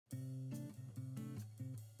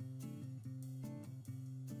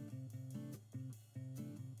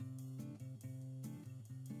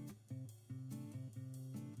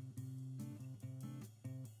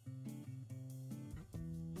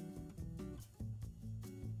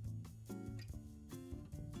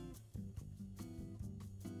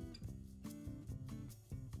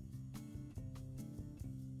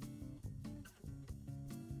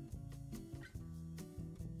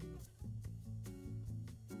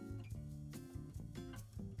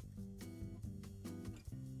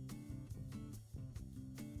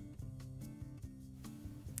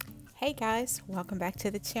Hey guys, welcome back to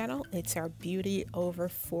the channel. It's our Beauty Over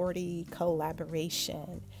 40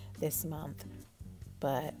 collaboration this month.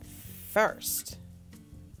 But first,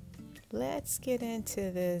 let's get into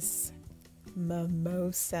this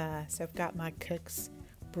mimosa. So I've got my Cook's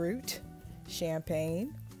Brut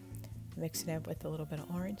champagne, mixing it with a little bit of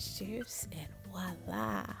orange juice, and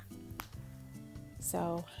voila.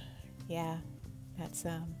 So yeah, that's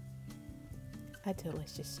a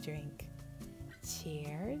delicious drink.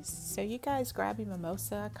 Cheers. So you guys grab your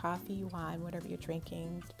mimosa, coffee, wine, whatever you're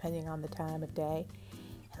drinking, depending on the time of day,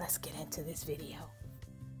 and let's get into this video.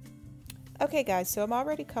 Okay guys, so I'm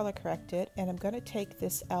already color corrected, and I'm going to take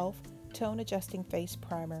this e.l.f. tone adjusting face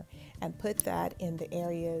primer and put that in the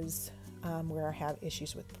areas where I have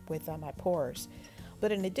issues with my pores.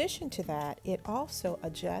 But in addition to that, it also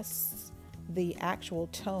adjusts the actual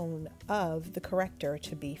tone of the corrector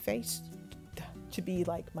to be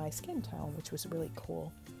like my skin tone, which was really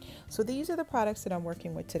cool. So these are the products that I'm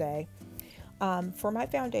working with today. For my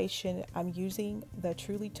foundation, I'm using the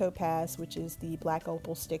Truly Topaz, which is the Black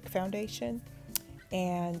Opal Stick foundation,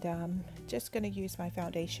 and just going to use my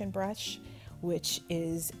foundation brush, which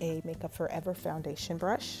is a Makeup Forever foundation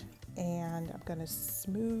brush, and I'm going to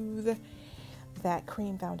smooth that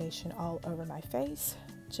cream foundation all over my face.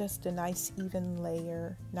 Just a nice even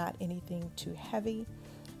layer, not anything too heavy,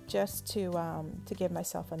 just to give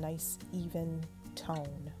myself a nice even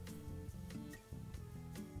tone.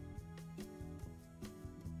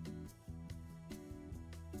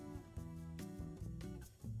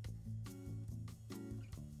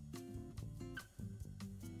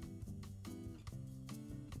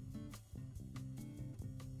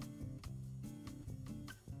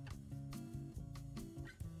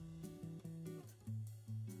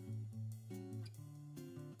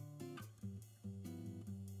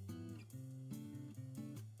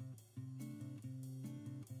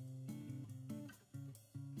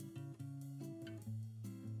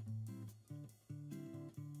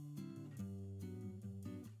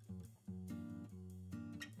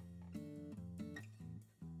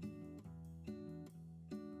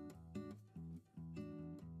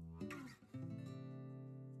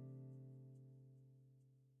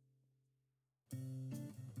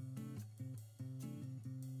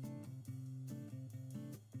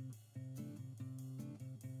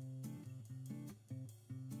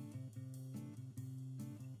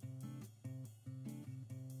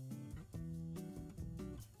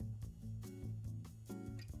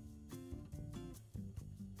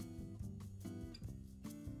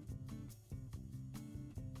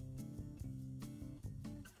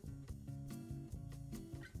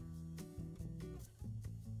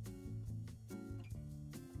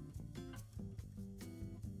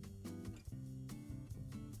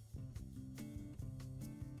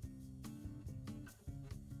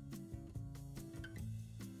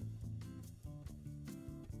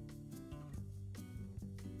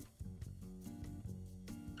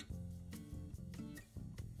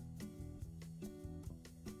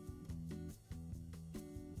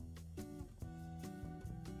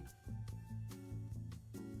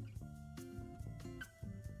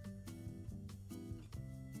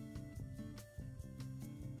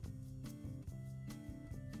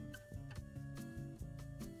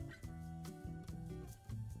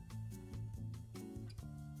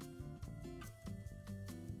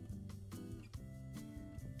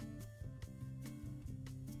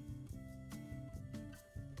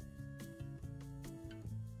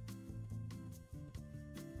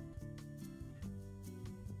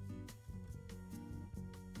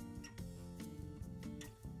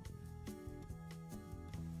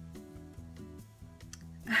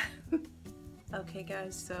 Okay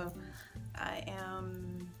guys, so I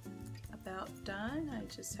am about done. I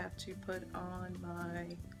just have to put on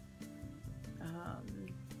my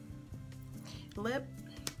lip,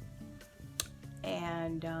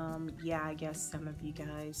 and yeah, I guess some of you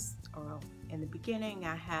guys, or in the beginning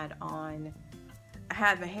I had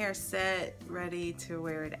the hair set ready to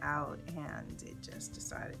wear it out, and it just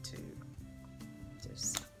decided to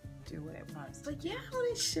just do what it wants. But yeah, I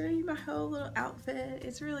want to show you my whole little outfit.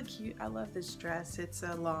 It's really cute. I love this dress. It's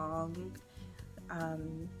a long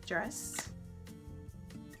dress.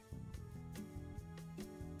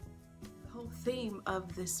 The whole theme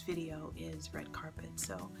of this video is red carpet,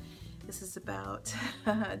 so this is about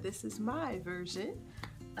this is my version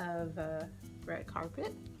of red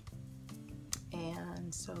carpet.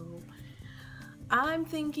 And so I'm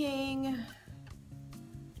thinking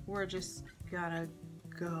we're just gonna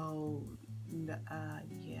go,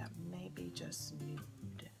 yeah, maybe just nude.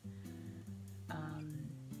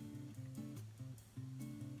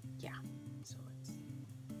 Yeah, so let's see.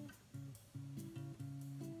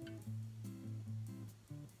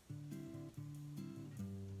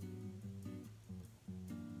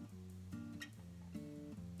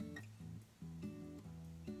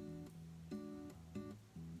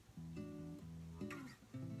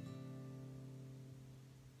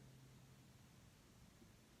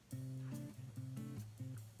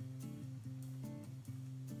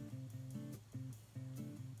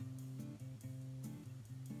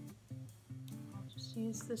 just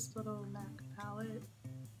use this little MAC palette.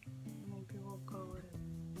 Maybe we'll go with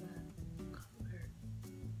that color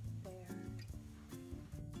there.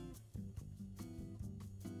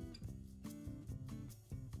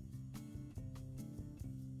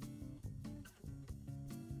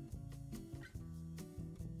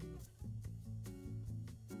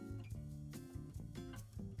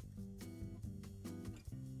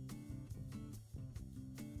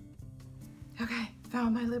 Okay,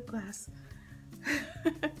 found my lip gloss.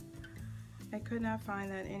 I could not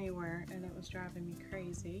find that anywhere and it was driving me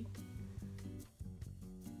crazy.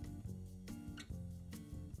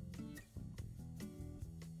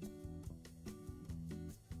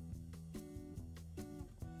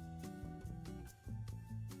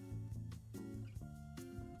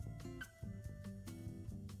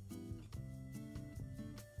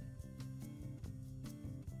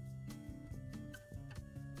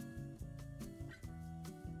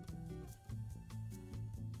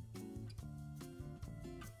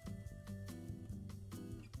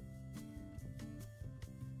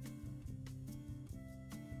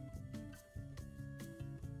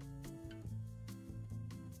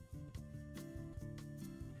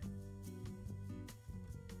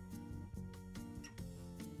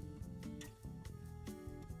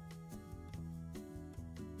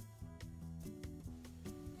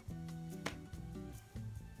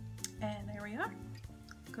 And there we are.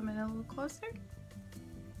 Come in a little closer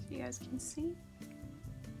so you guys can see.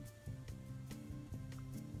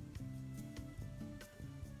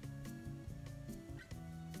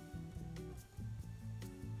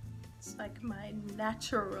 It's like my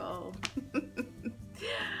natural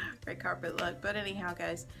red carpet look. But anyhow,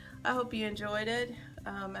 guys, I hope you enjoyed it.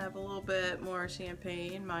 I have a little bit more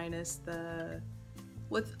champagne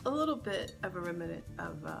with a little bit of a remnant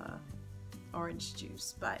of orange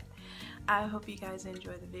juice. But I hope you guys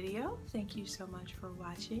enjoy the video. Thank you so much for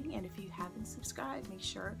watching, and if you haven't subscribed, make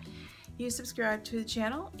sure you subscribe to the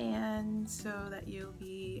channel, and so that you'll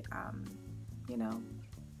be you know,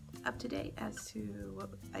 up to date as to what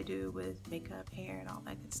I do with makeup, hair, and all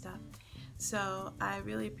that good stuff. So I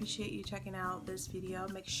really appreciate you checking out this video.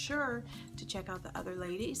 Make sure to check out the other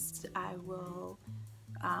ladies. I will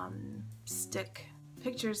stick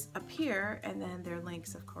pictures up here and then their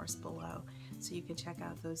links, of course, below, so you can check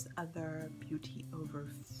out those other Beauty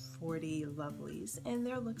Over 40 lovelies and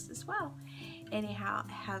their looks as well. Anyhow,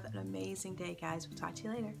 have an amazing day, guys. We'll talk to you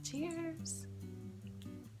later. Cheers.